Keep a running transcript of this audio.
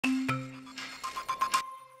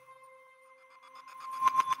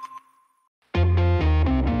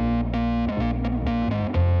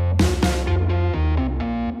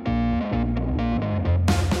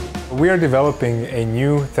We are developing a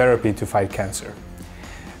new therapy to fight cancer.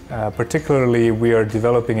 Particularly, we are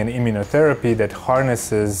developing an immunotherapy that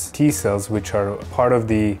harnesses T cells, which are part of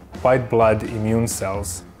the white blood immune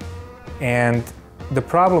cells. And the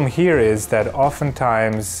problem here is that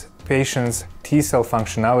oftentimes patients' T cell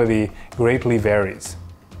functionality greatly varies.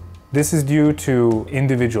 This is due to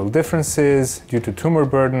individual differences, due to tumor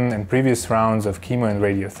burden and previous rounds of chemo and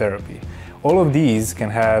radiotherapy. All of these can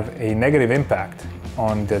have a negative impact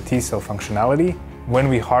on the T cell functionality when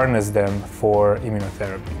we harness them for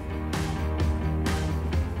immunotherapy.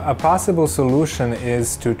 A possible solution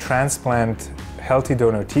is to transplant healthy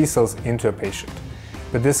donor T cells into a patient,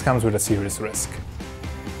 but this comes with a serious risk.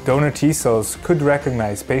 Donor T cells could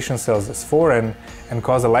recognize patient cells as foreign and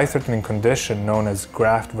cause a life-threatening condition known as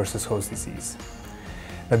graft versus host disease.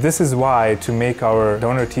 Now, this is why, to make our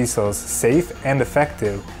donor T cells safe and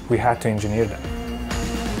effective, we had to engineer them.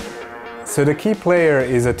 So the key player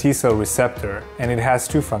is a T cell receptor, and it has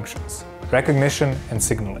two functions: recognition and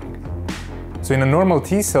signaling. So in a normal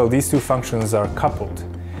T cell, these two functions are coupled.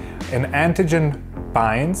 An antigen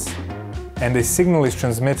binds, and a signal is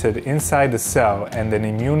transmitted inside the cell, and an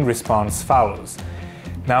immune response follows.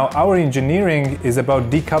 Now, our engineering is about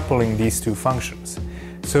decoupling these two functions.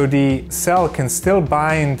 So the cell can still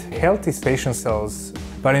bind healthy patient cells,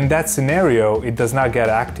 but in that scenario, it does not get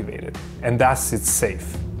activated, and thus it's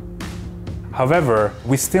safe. However,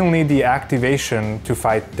 we still need the activation to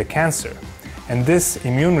fight the cancer, and this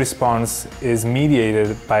immune response is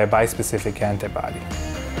mediated by a bispecific antibody.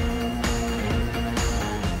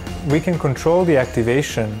 We can control the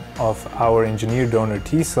activation of our engineered donor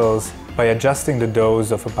T cells by adjusting the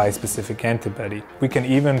dose of a bispecific antibody. We can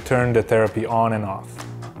even turn the therapy on and off.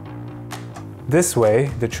 This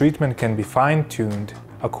way, the treatment can be fine-tuned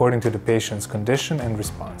according to the patient's condition and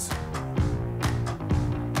response.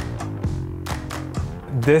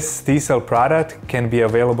 This T cell product can be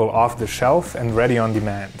available off the shelf and ready on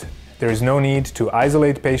demand. There is no need to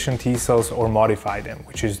isolate patient T cells or modify them,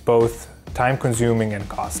 which is both time-consuming and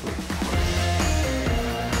costly.